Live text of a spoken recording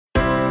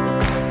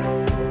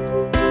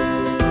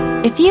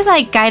If you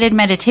like guided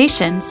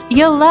meditations,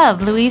 you'll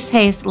love Louise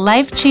Hay's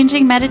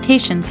life-changing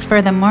meditations for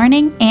the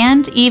morning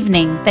and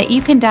evening that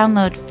you can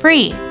download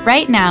free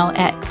right now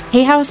at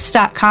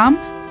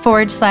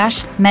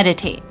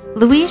hayhouse.com/meditate.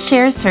 Louise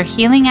shares her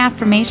healing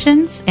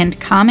affirmations and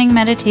calming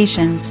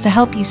meditations to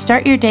help you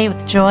start your day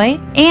with joy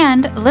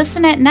and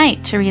listen at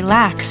night to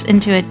relax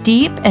into a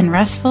deep and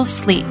restful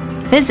sleep.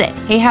 Visit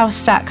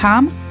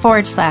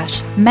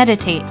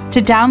hayhouse.com/meditate to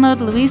download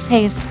Louise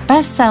Hay's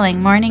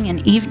best-selling morning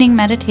and evening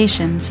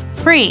meditations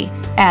free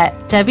at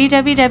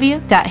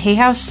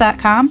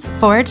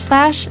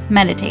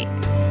www.hayhouse.com/meditate.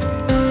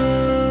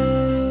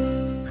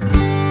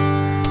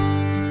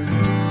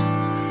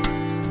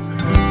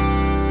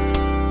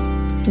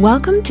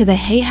 Welcome to the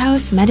Hay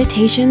House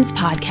Meditations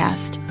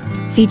podcast,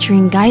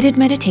 featuring guided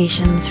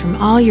meditations from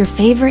all your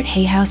favorite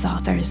Hay House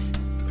authors.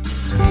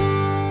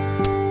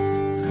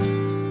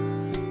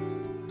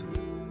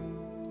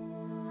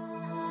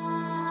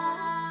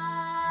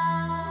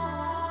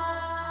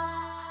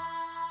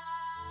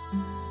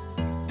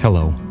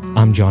 Hello,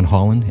 I'm John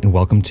Holland, and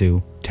welcome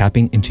to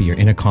Tapping into Your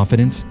Inner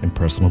Confidence and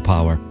Personal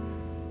Power.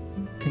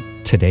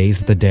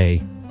 Today's the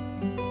day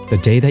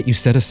that you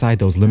set aside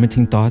those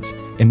limiting thoughts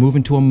and move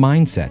into a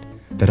mindset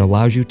that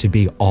allows you to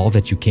be all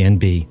that you can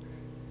be.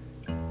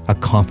 A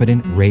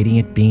confident,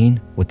 radiant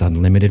being with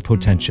unlimited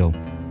potential.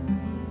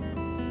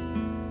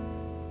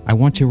 I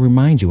want to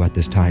remind you at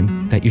this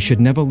time that you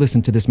should never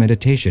listen to this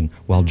meditation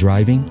while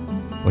driving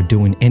or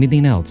doing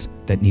anything else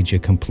that needs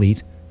your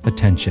complete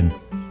attention.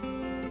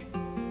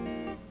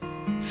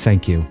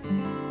 Thank you.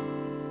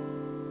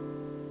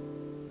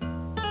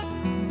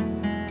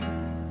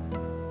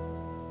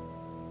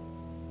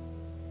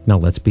 Now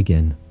let's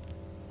begin.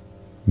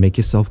 Make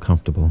yourself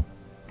comfortable.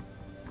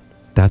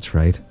 That's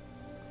right.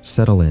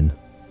 Settle in.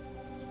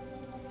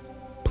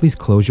 Please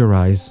close your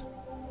eyes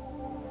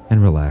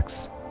and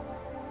relax.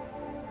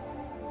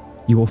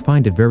 You will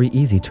find it very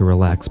easy to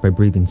relax by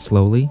breathing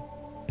slowly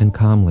and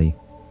calmly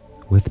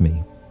with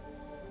me.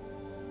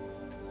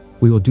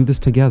 We will do this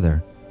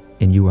together,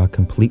 and you are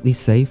completely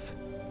safe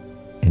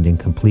and in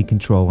complete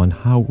control on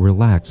how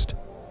relaxed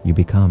you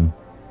become.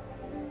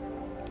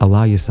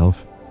 Allow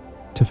yourself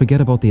to forget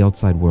about the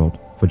outside world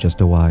for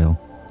just a while.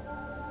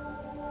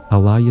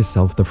 Allow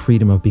yourself the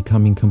freedom of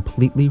becoming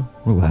completely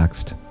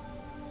relaxed.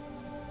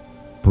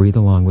 Breathe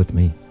along with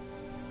me.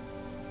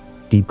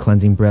 Deep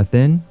cleansing breath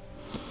in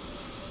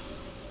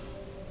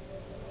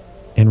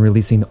and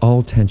releasing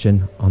all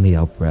tension on the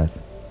out breath.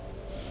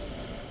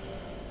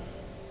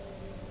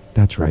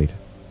 That's right.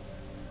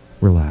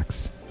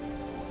 Relax.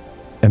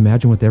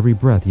 Imagine with every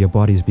breath your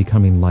body is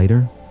becoming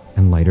lighter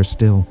and lighter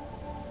still.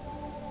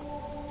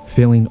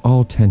 Feeling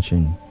all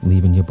tension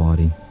leaving your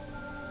body.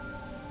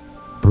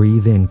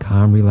 Breathe in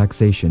calm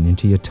relaxation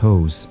into your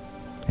toes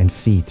and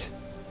feet,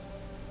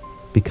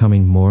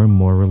 becoming more and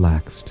more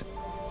relaxed.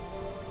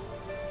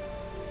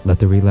 Let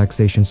the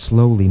relaxation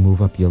slowly move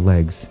up your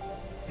legs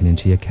and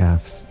into your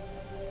calves,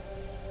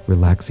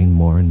 relaxing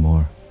more and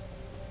more.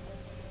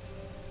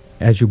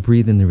 As you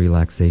breathe in the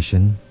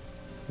relaxation,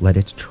 let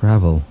it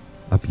travel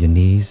up your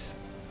knees,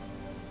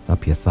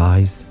 up your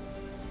thighs,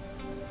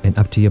 and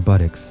up to your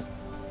buttocks,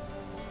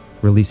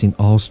 releasing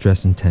all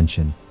stress and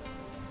tension.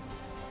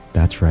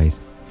 That's right.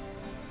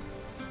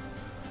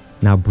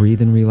 Now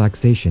breathe in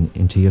relaxation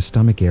into your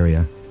stomach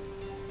area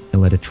and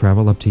let it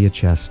travel up to your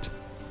chest.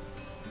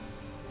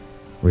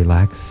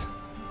 Relax,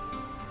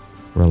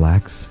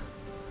 relax,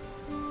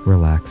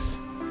 relax.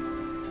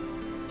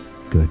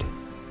 Good.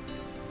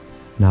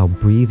 Now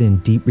breathe in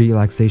deep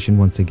relaxation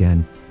once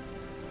again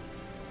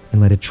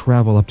and let it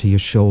travel up to your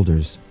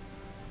shoulders,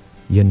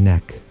 your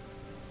neck,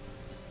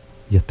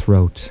 your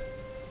throat,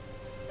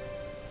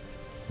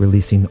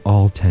 releasing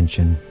all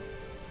tension.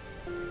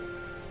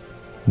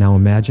 Now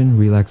imagine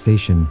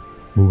relaxation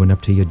moving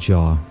up to your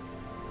jaw,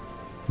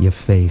 your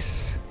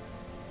face,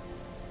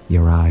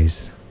 your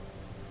eyes,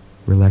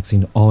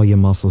 relaxing all your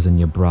muscles in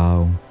your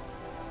brow,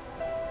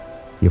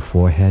 your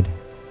forehead,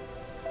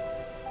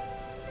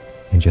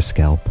 and your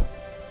scalp.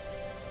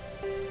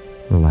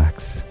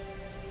 Relax.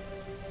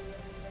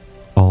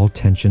 All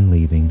tension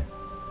leaving.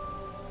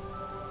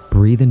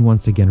 Breathe in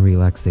once again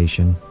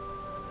relaxation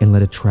and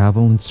let it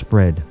travel and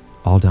spread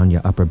all down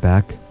your upper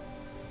back,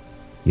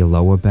 your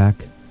lower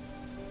back,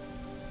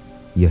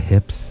 your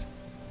hips.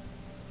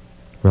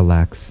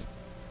 Relax,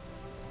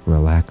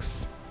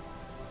 relax,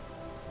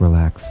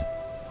 relax.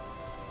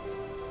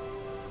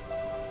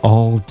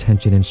 All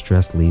tension and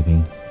stress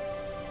leaving.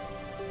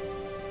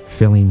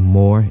 Feeling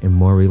more and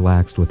more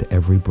relaxed with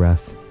every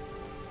breath.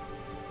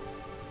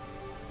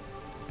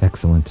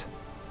 Excellent.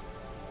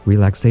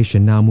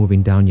 Relaxation now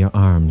moving down your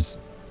arms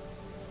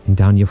and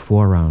down your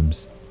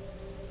forearms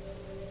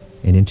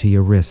and into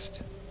your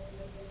wrist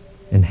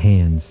and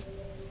hands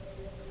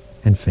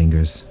and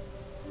fingers.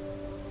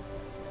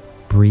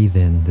 Breathe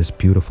in this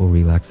beautiful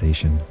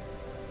relaxation.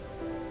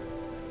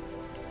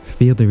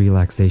 Feel the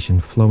relaxation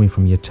flowing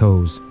from your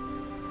toes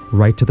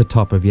right to the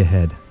top of your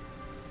head,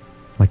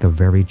 like a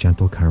very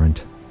gentle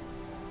current.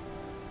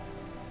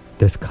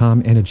 This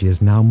calm energy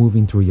is now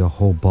moving through your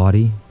whole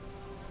body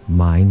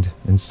mind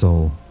and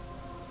soul,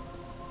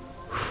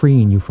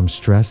 freeing you from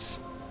stress,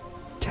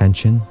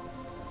 tension,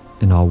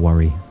 and all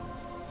worry.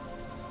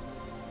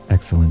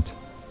 Excellent.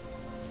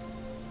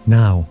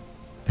 Now,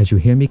 as you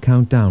hear me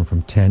count down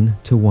from 10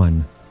 to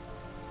 1,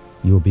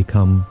 you will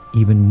become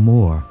even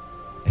more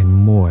and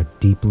more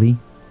deeply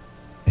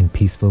and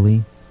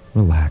peacefully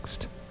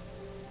relaxed.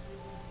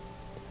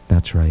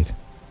 That's right.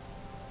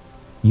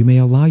 You may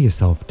allow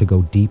yourself to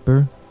go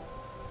deeper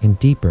and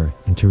deeper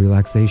into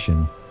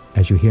relaxation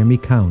as you hear me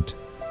count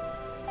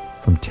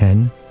from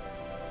 10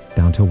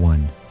 down to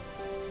 1.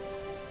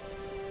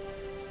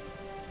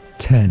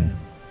 10,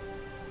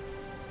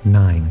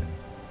 9,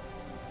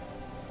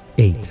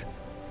 8.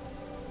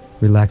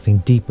 Relaxing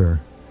deeper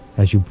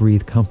as you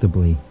breathe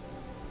comfortably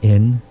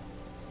in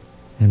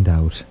and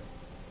out.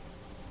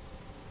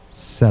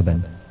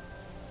 7,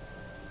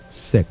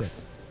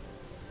 6,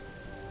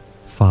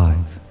 5.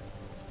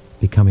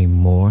 Becoming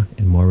more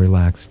and more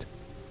relaxed.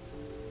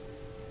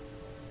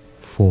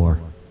 4,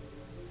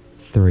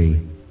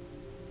 3.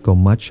 Go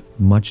much,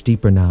 much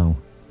deeper now.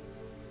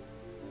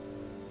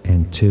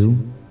 And 2,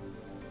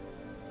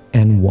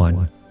 and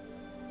 1.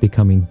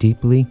 Becoming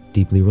deeply,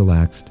 deeply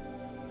relaxed.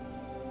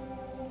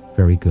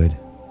 Very good.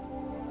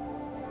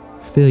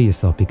 Feel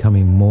yourself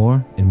becoming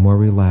more and more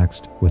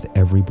relaxed with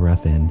every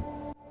breath in.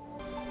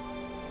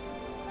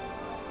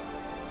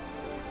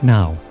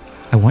 Now,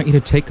 I want you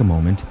to take a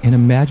moment and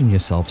imagine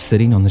yourself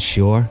sitting on the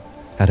shore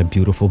at a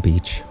beautiful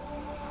beach.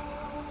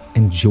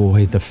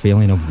 Enjoy the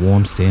feeling of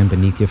warm sand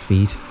beneath your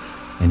feet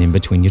and in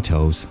between your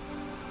toes.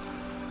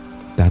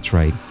 That's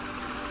right.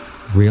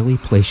 Really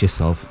place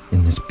yourself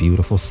in this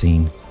beautiful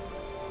scene.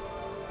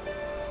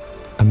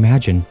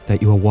 Imagine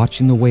that you are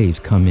watching the waves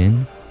come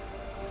in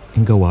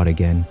and go out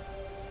again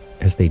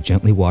as they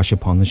gently wash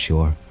upon the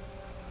shore.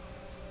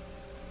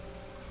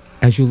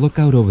 As you look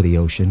out over the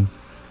ocean,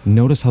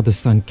 notice how the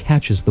sun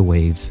catches the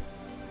waves,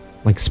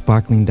 like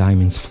sparkling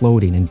diamonds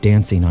floating and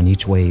dancing on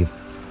each wave,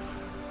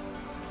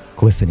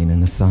 glistening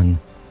in the sun.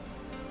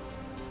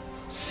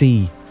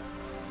 See,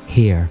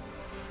 hear,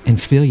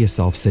 and feel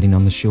yourself sitting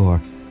on the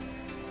shore.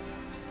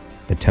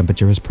 The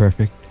temperature is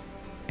perfect,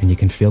 and you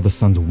can feel the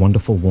sun's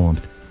wonderful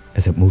warmth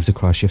as it moves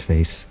across your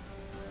face.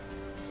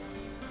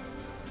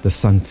 The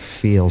sun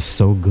feels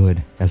so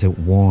good as it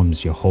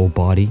warms your whole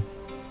body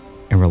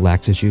and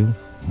relaxes you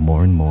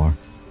more and more.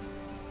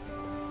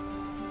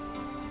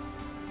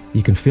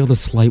 You can feel the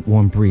slight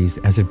warm breeze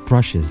as it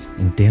brushes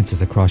and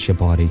dances across your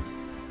body.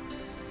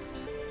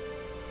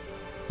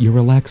 You're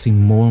relaxing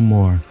more and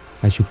more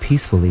as you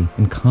peacefully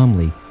and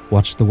calmly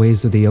watch the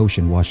waves of the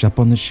ocean wash up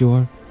on the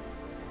shore,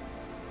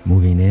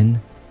 moving in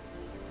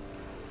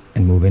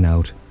and moving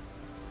out.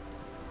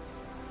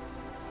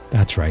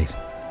 That's right.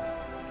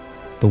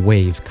 The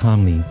waves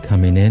calmly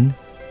coming in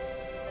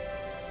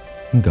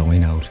and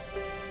going out.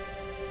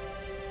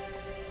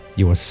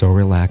 You are so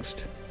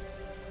relaxed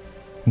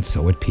and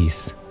so at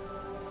peace,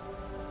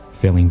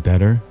 feeling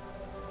better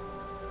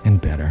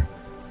and better.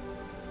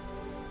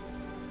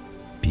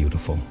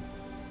 Beautiful.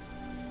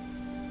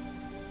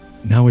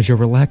 Now, as you're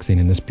relaxing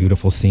in this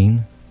beautiful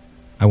scene,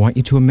 I want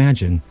you to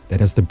imagine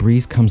that as the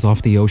breeze comes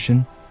off the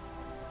ocean,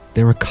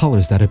 there are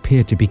colors that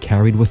appear to be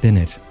carried within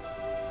it.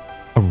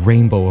 A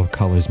rainbow of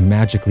colors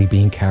magically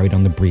being carried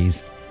on the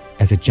breeze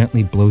as it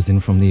gently blows in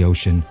from the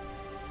ocean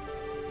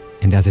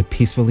and as it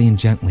peacefully and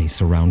gently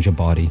surrounds your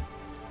body.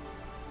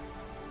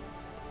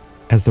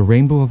 As the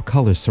rainbow of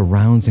colors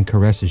surrounds and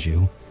caresses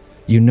you,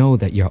 you know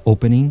that you're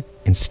opening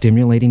and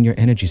stimulating your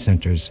energy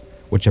centers,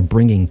 which are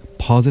bringing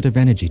positive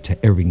energy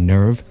to every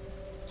nerve,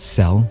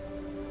 cell,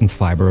 and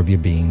fiber of your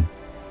being.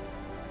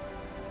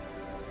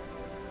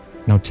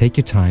 Now take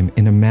your time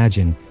and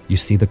imagine you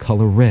see the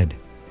color red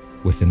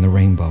within the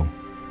rainbow.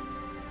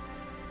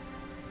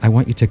 I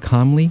want you to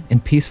calmly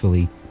and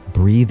peacefully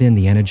breathe in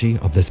the energy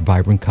of this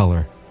vibrant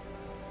color.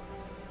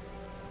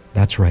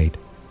 That's right,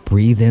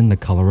 breathe in the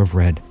color of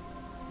red.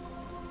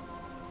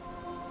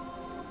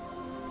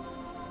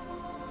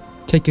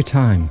 Take your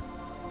time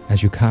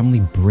as you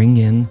calmly bring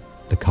in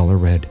the color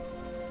red.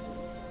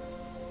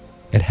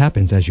 It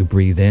happens as you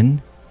breathe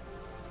in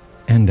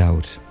and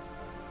out.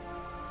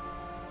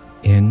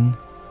 In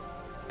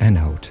and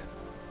out.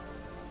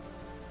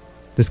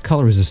 This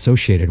color is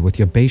associated with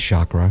your base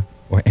chakra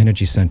or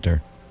energy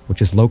center,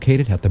 which is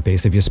located at the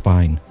base of your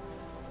spine.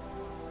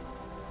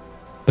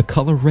 The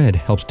color red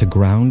helps to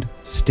ground,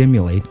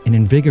 stimulate, and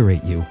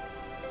invigorate you.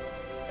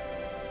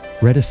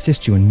 Red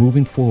assists you in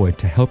moving forward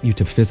to help you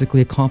to physically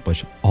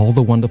accomplish all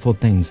the wonderful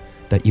things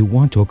that you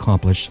want to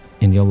accomplish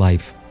in your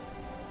life.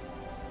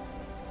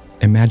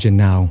 Imagine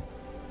now,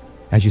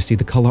 as you see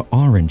the color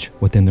orange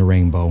within the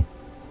rainbow.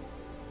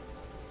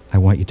 I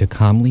want you to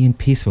calmly and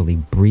peacefully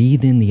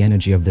breathe in the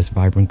energy of this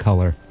vibrant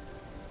color.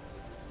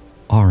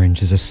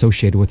 Orange is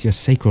associated with your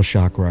sacral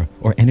chakra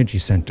or energy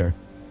center,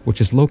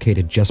 which is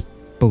located just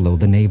below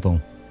the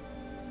navel.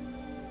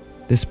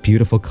 This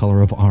beautiful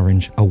color of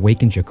orange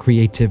awakens your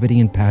creativity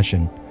and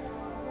passion,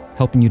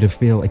 helping you to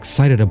feel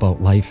excited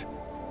about life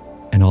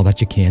and all that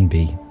you can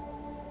be.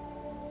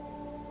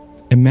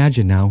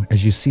 Imagine now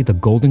as you see the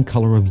golden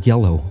color of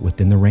yellow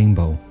within the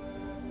rainbow.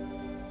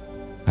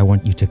 I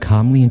want you to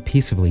calmly and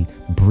peacefully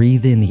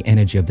breathe in the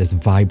energy of this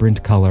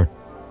vibrant color.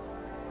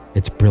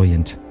 It's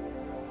brilliant.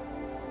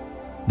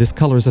 This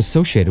color is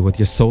associated with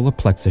your solar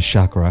plexus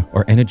chakra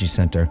or energy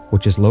center,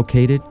 which is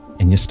located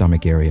in your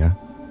stomach area.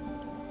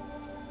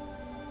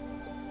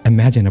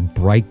 Imagine a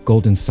bright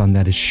golden sun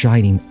that is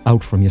shining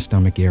out from your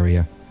stomach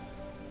area,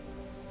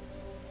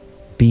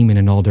 beaming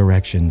in all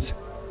directions.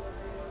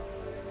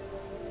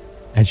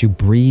 As you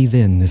breathe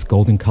in this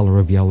golden color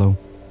of yellow,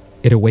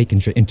 it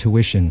awakens your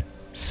intuition,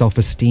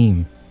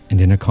 self-esteem,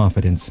 and inner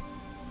confidence,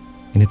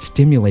 and it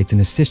stimulates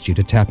and assists you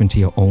to tap into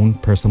your own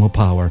personal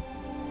power.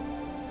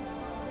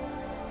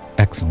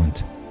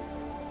 Excellent.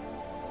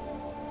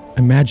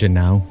 Imagine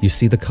now you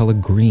see the color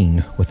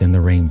green within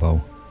the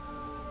rainbow.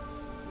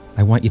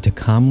 I want you to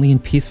calmly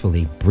and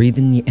peacefully breathe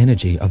in the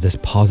energy of this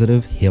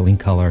positive, healing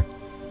color.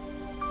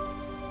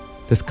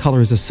 This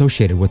color is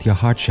associated with your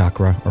heart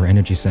chakra or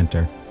energy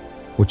center,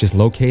 which is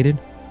located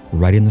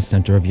right in the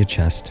center of your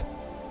chest.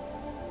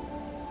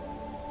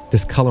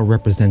 This color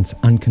represents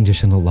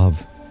unconditional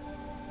love,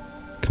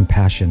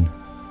 compassion,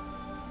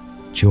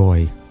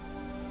 joy,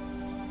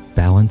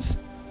 balance,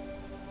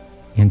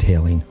 and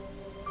healing.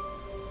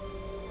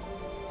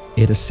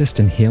 It assists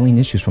in healing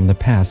issues from the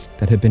past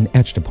that have been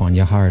etched upon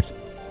your heart.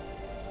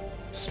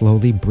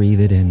 Slowly breathe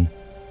it in,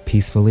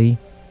 peacefully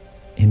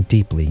and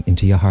deeply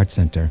into your heart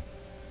center.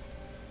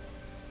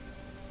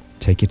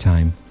 Take your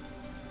time.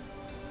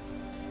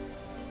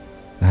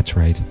 That's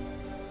right.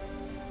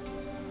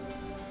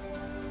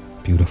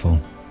 Beautiful.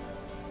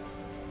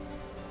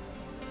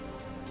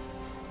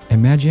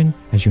 Imagine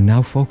as you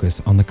now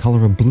focus on the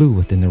color of blue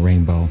within the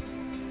rainbow.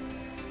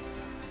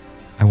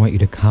 I want you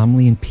to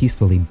calmly and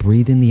peacefully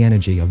breathe in the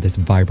energy of this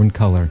vibrant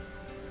color.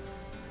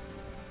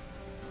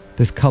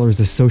 This color is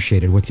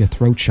associated with your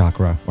throat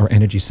chakra or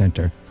energy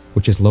center,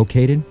 which is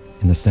located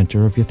in the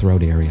center of your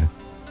throat area.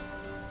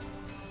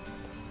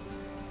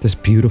 This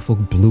beautiful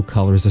blue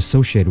color is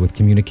associated with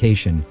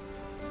communication,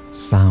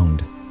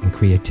 sound, and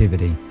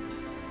creativity.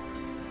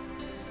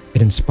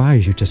 It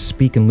inspires you to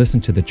speak and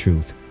listen to the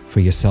truth for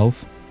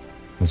yourself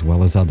as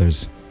well as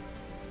others.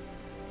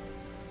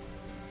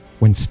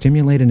 When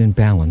stimulated and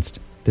balanced,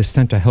 this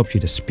center helps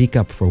you to speak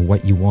up for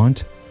what you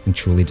want and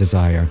truly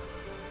desire.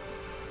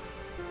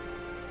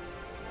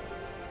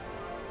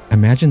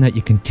 Imagine that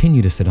you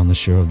continue to sit on the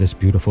shore of this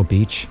beautiful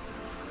beach.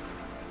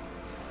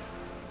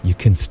 You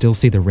can still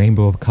see the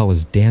rainbow of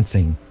colors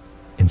dancing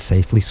and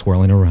safely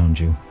swirling around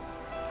you.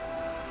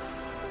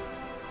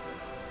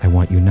 I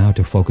want you now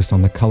to focus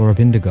on the color of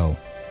indigo,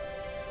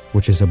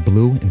 which is a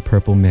blue and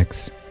purple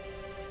mix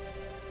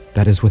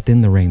that is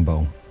within the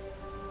rainbow.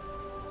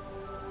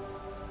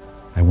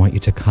 I want you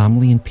to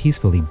calmly and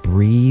peacefully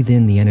breathe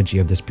in the energy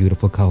of this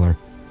beautiful color.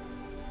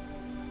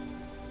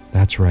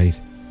 That's right.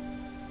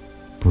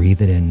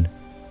 Breathe it in.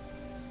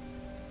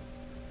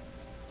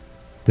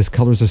 This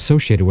color is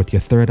associated with your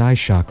third eye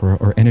chakra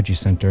or energy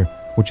center,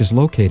 which is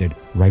located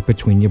right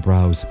between your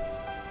brows.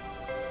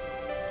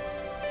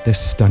 This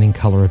stunning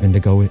color of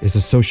indigo is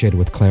associated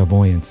with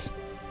clairvoyance,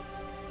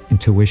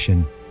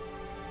 intuition,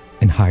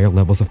 and higher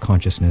levels of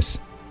consciousness.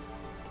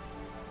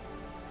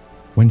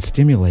 When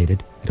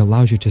stimulated, it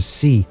allows you to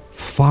see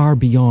far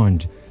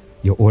beyond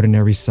your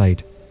ordinary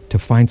sight, to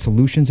find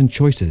solutions and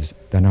choices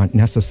that aren't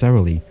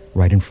necessarily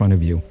right in front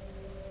of you.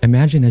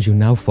 Imagine as you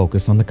now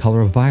focus on the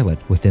color of violet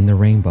within the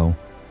rainbow.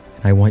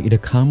 I want you to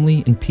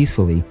calmly and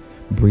peacefully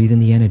breathe in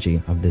the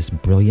energy of this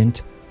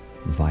brilliant,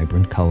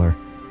 vibrant color.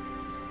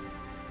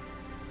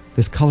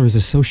 This color is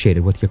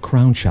associated with your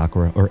crown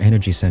chakra or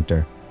energy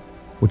center,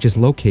 which is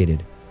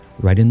located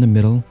right in the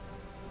middle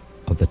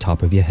of the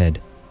top of your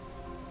head.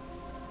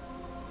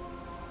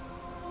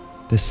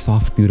 This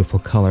soft, beautiful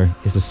color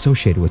is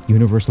associated with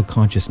universal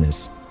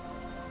consciousness,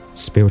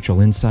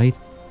 spiritual insight,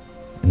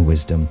 and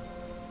wisdom.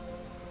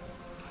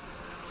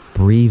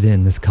 Breathe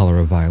in this color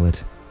of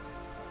violet.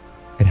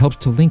 It helps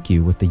to link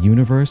you with the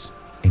universe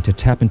and to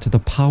tap into the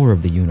power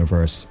of the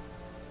universe,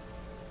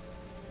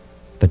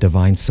 the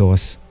divine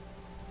source,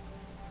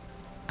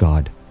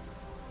 God.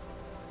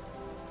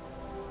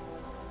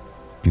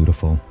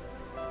 Beautiful.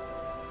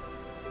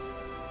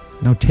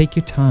 Now take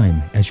your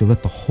time as you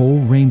let the whole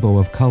rainbow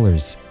of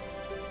colors,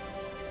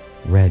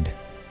 red,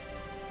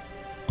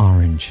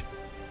 orange,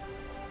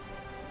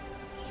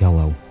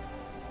 yellow,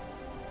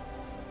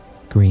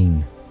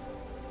 green,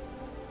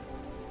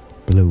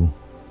 blue,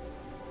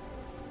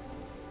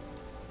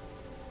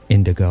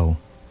 indigo,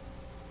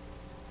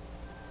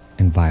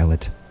 and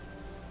violet.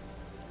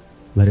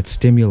 Let it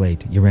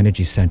stimulate your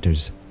energy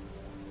centers,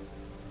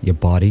 your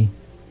body,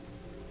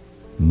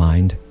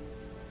 mind,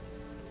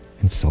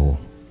 and soul.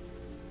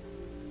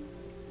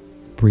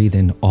 Breathe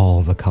in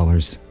all the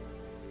colors.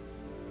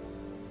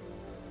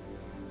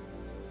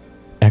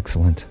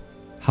 Excellent.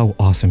 How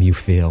awesome you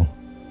feel.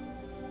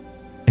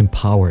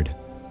 Empowered.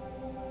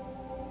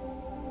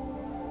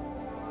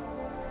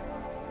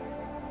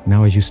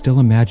 Now, as you still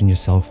imagine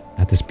yourself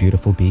at this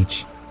beautiful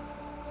beach,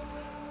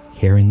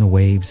 hearing the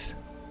waves,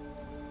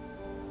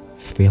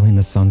 feeling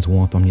the sun's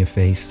warmth on your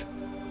face.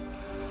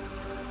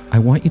 I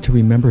want you to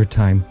remember a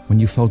time when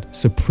you felt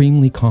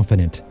supremely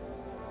confident.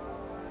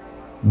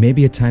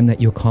 Maybe a time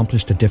that you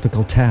accomplished a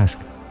difficult task.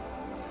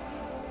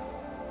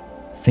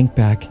 Think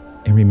back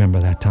and remember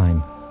that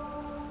time.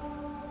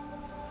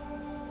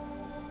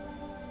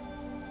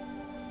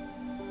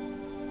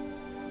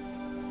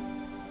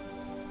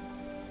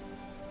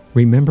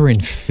 Remember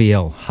and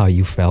feel how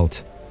you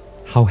felt,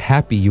 how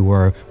happy you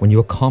were when you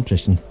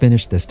accomplished and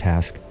finished this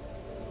task,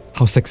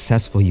 how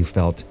successful you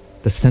felt,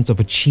 the sense of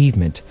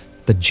achievement,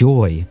 the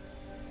joy.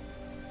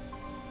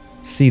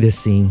 See this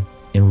scene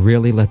and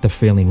really let the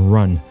feeling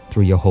run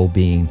through your whole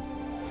being.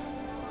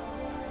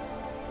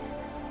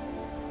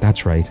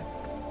 That's right.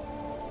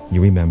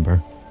 You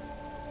remember.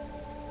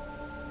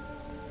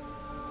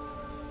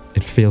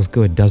 It feels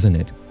good, doesn't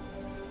it?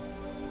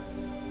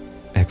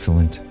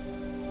 Excellent.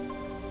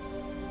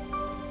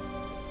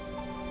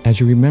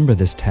 As you remember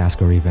this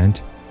task or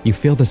event, you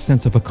feel the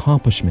sense of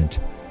accomplishment.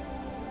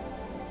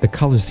 The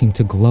colors seem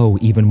to glow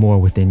even more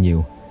within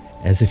you,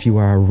 as if you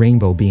are a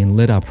rainbow being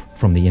lit up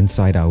from the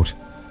inside out.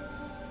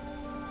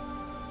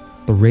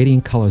 The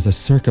radiant colors are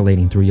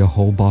circulating through your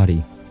whole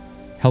body,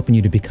 helping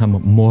you to become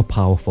more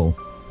powerful,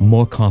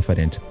 more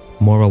confident,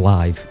 more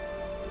alive.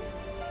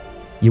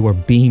 You are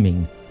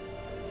beaming.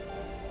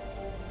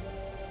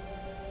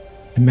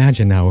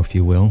 Imagine now, if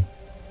you will,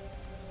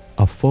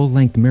 a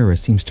full-length mirror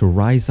seems to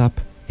rise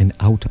up and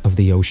out of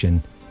the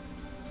ocean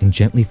and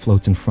gently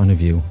floats in front of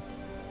you.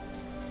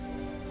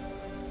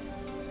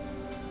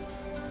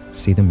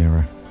 See the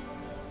mirror.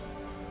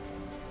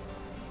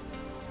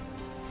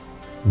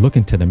 Look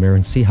into the mirror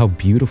and see how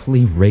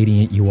beautifully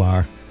radiant you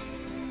are.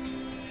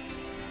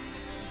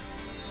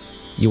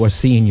 You are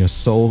seeing your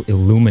soul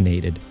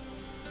illuminated.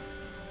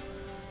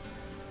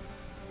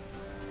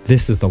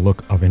 This is the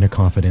look of inner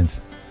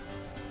confidence.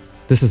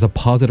 This is a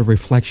positive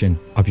reflection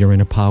of your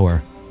inner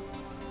power.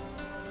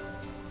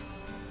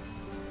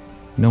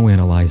 No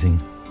analyzing,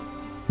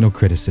 no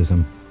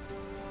criticism,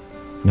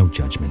 no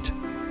judgment.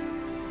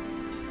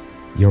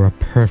 You're a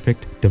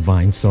perfect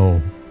divine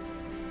soul.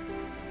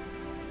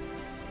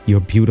 You're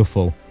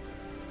beautiful.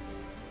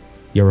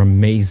 You're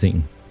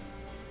amazing.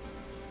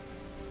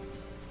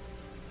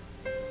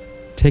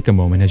 Take a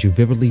moment as you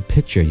vividly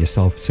picture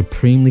yourself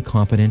supremely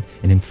confident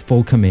and in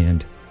full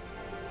command.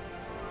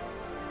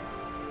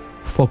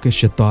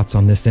 Focus your thoughts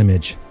on this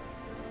image,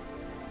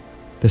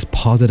 this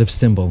positive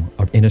symbol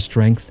of inner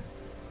strength,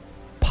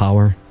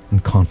 power,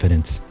 and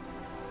confidence.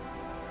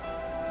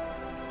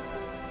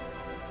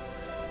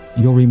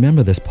 You'll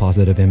remember this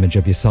positive image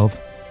of yourself,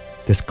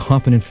 this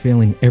confident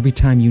feeling every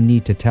time you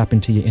need to tap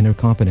into your inner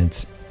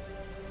confidence.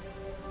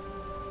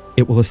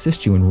 It will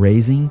assist you in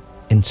raising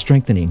and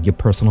strengthening your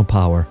personal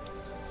power.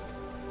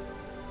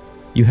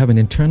 You have an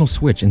internal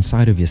switch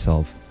inside of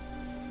yourself.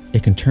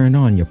 It can turn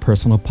on your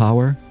personal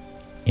power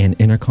and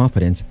inner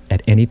confidence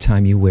at any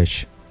time you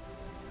wish.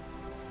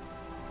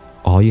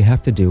 All you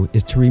have to do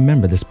is to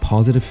remember this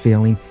positive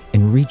feeling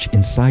and reach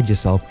inside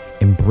yourself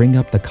and bring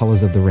up the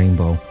colors of the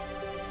rainbow.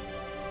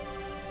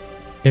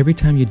 Every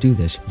time you do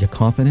this, your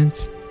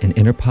confidence and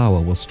inner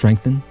power will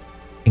strengthen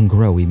and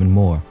grow even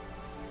more.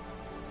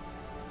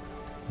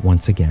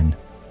 Once again,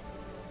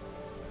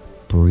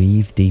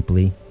 breathe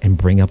deeply and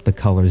bring up the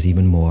colors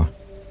even more,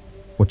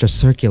 which are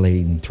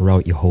circulating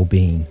throughout your whole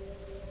being.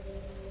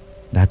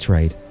 That's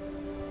right.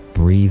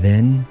 Breathe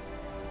in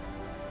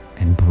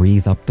and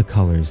breathe up the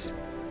colors.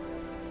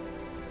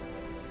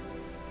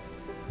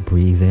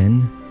 Breathe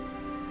in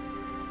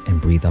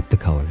and breathe up the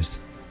colors.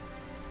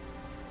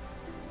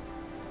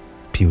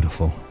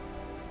 Beautiful.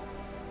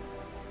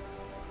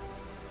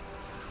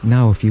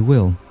 Now, if you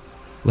will,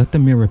 let the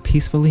mirror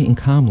peacefully and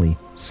calmly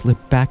slip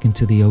back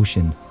into the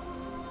ocean.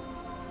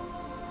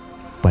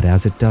 But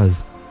as it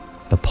does,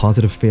 the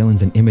positive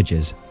feelings and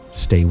images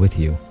stay with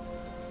you.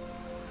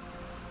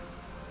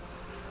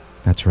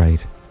 That's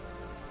right.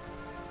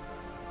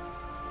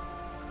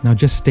 Now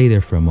just stay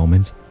there for a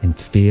moment and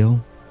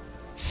feel,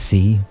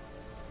 see,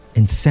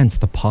 and sense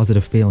the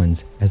positive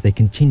feelings as they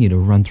continue to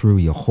run through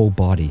your whole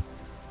body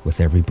with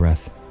every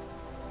breath.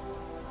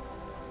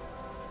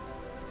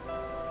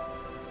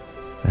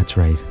 That's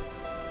right.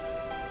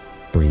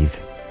 Breathe.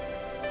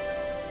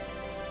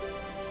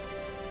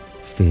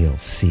 Feel,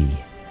 see,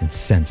 and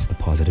sense the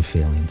positive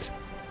feelings.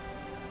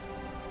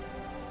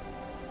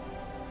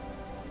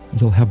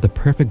 You'll have the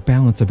perfect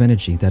balance of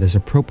energy that is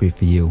appropriate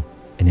for you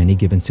in any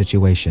given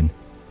situation.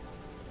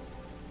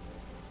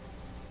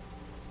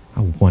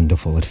 How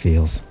wonderful it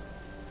feels.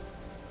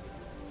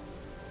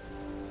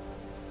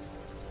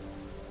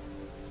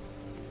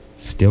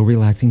 Still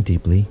relaxing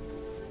deeply.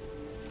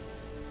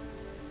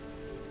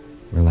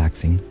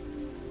 Relaxing.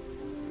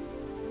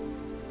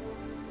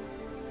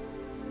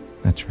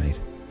 That's right.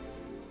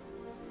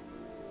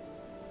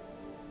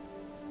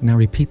 Now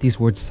repeat these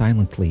words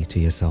silently to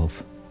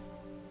yourself.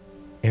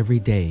 Every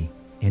day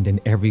and in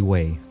every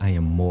way, I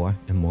am more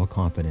and more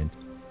confident.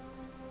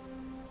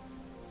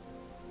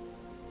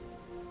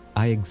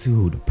 I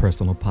exude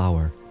personal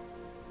power.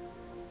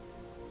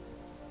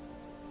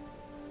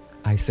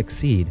 I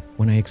succeed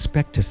when I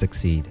expect to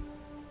succeed.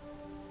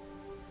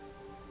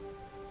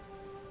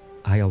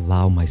 I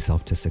allow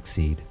myself to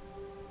succeed.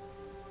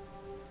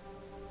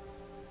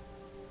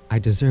 I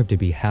deserve to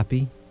be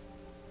happy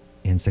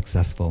and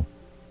successful.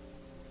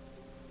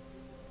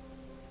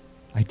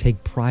 I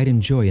take pride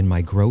and joy in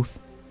my growth,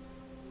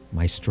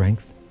 my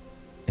strength,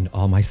 and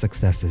all my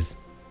successes.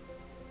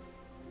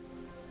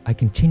 I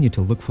continue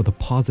to look for the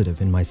positive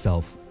in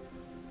myself,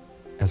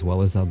 as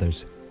well as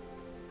others.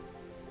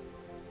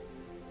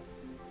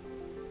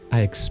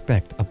 I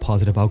expect a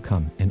positive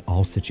outcome in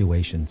all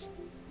situations.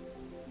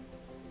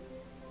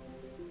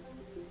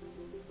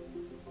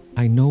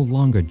 I no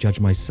longer judge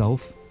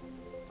myself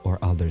or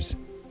others.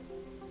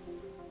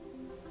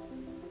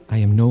 I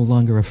am no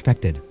longer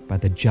affected by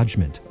the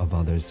judgment of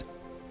others.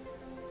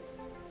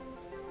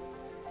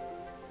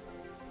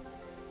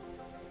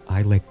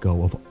 I let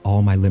go of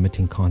all my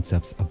limiting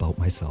concepts about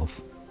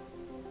myself.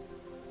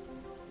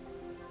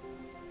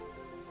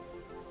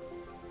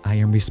 I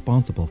am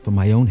responsible for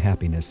my own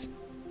happiness,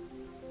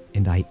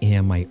 and I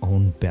am my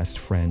own best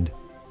friend.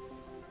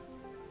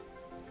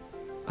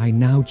 I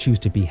now choose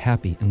to be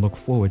happy and look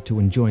forward to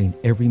enjoying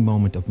every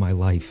moment of my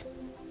life.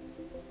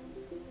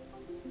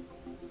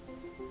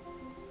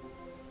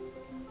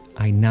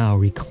 I now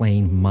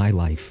reclaim my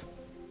life.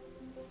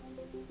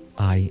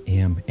 I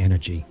am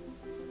energy.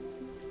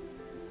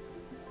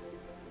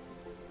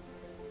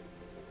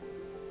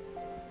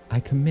 I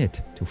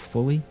commit to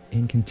fully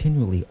and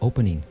continually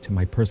opening to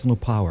my personal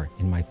power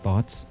in my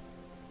thoughts,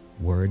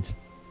 words,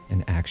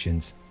 and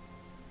actions.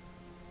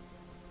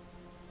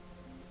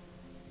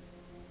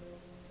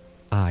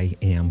 I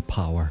am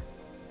power.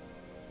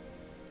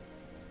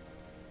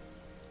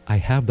 I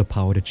have the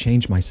power to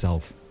change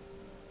myself.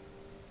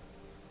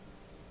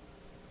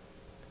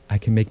 I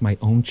can make my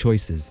own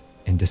choices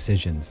and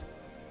decisions.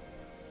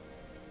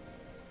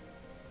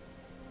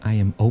 I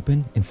am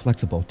open and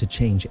flexible to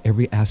change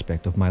every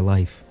aspect of my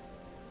life.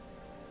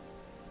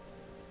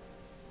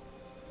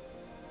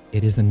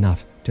 It is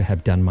enough to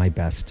have done my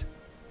best.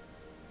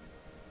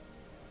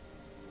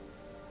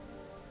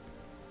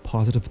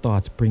 Positive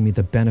thoughts bring me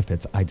the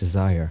benefits I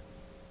desire.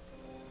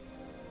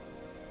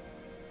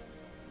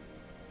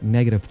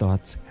 Negative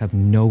thoughts have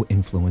no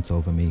influence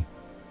over me.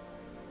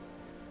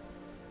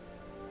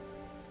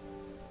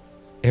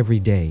 Every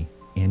day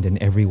and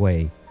in every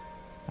way,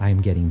 I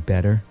am getting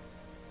better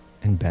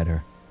and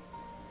better.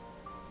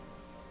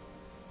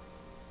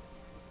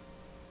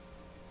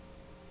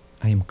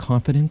 I am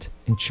confident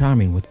and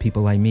charming with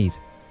people I meet.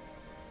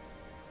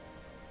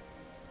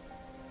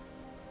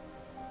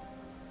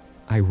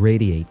 I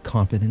radiate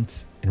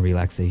confidence and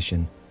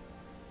relaxation.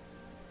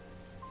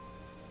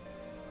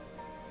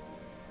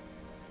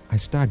 I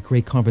start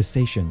great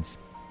conversations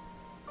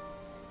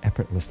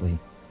effortlessly.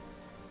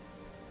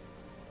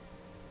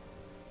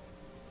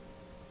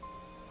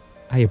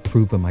 I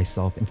approve of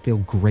myself and feel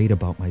great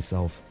about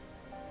myself.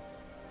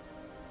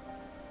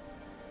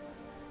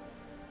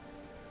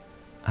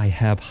 I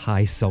have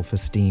high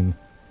self-esteem.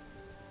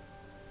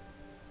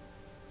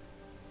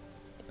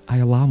 I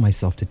allow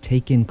myself to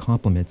take in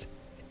compliments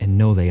and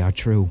know they are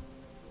true.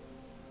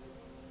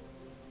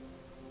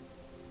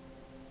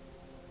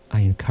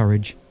 I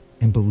encourage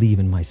and believe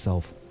in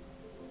myself.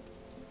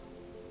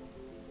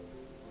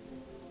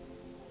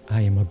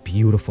 I am a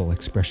beautiful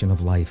expression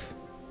of life.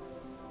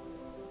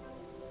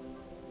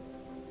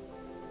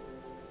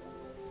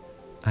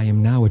 I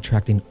am now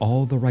attracting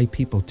all the right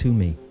people to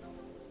me.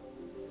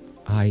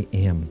 I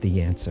am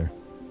the answer.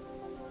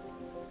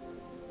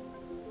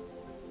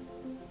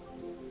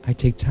 I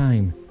take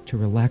time to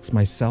relax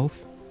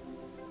myself,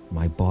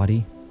 my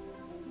body,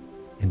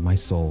 and my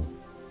soul.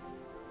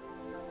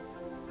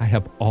 I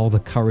have all the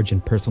courage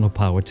and personal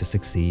power to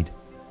succeed.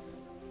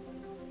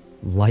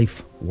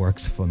 Life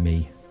works for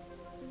me.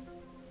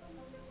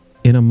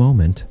 In a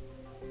moment,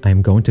 I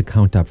am going to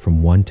count up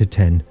from 1 to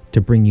 10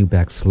 to bring you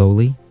back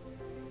slowly,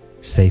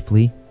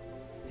 safely,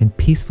 and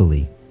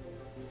peacefully,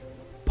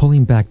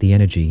 pulling back the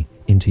energy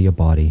into your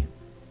body.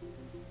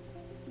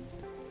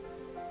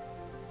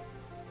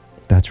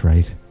 That's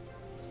right.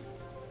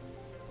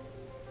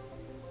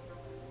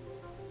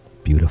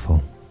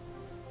 Beautiful.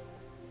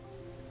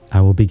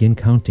 I will begin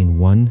counting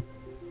 1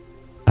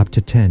 up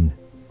to 10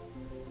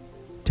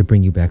 to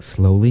bring you back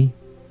slowly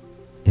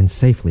and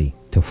safely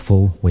to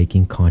full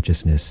waking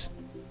consciousness.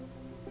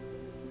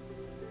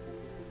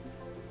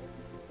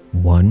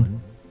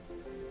 1,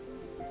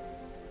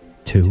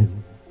 2.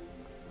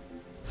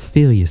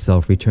 Feel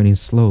yourself returning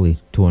slowly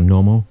to a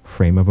normal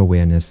frame of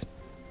awareness,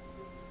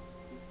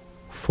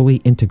 fully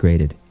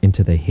integrated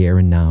into the here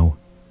and now.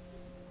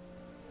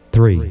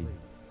 3,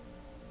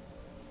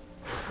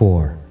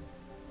 4.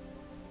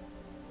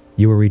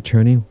 You are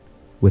returning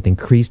with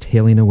increased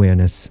healing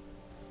awareness.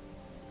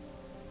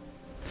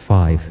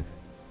 5,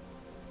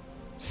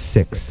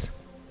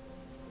 6,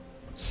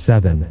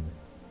 7.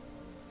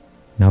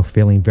 Now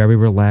feeling very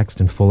relaxed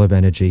and full of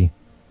energy.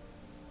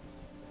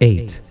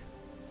 8,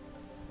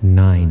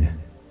 9.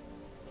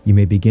 You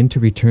may begin to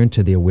return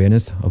to the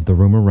awareness of the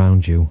room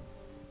around you.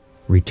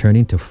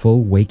 returning to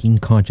full waking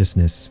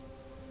consciousness.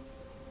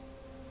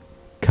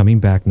 Coming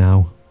back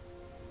now.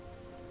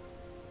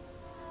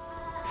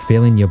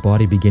 Feeling your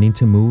body beginning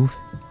to move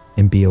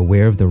and be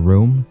aware of the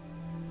room.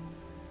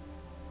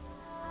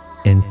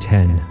 And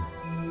 10.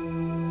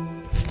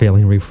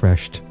 Feeling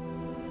refreshed.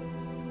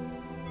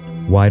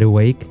 Wide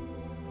awake,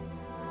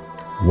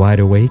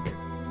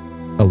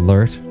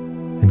 alert,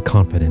 and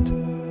confident.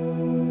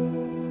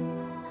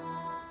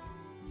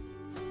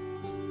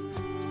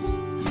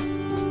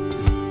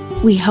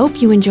 We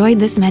hope you enjoyed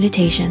this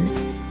meditation.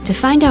 To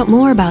find out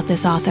more about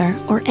this author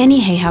or any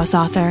Hay House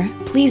author,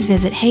 please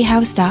visit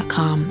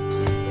hayhouse.com.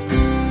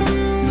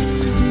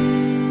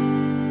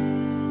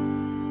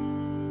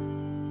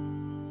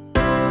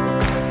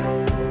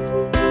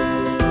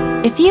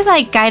 If you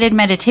like guided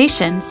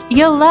meditations,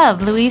 you'll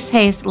love Louise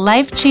Hay's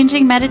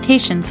life-changing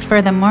meditations for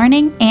the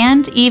morning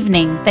and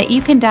evening that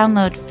you can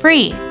download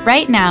free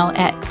right now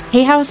at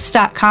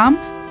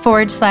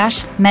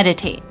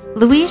hayhouse.com/meditate.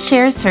 Louise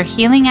shares her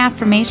healing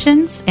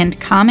affirmations and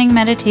calming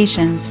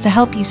meditations to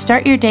help you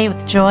start your day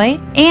with joy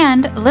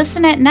and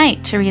listen at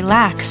night to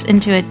relax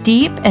into a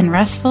deep and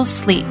restful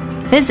sleep.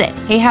 Visit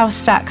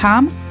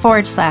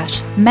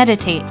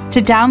hayhouse.com/meditate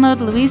to download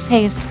Louise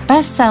Hay's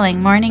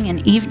best-selling morning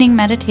and evening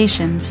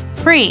meditations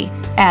free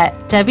at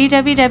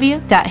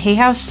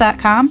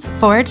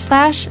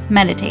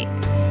www.hayhouse.com/meditate.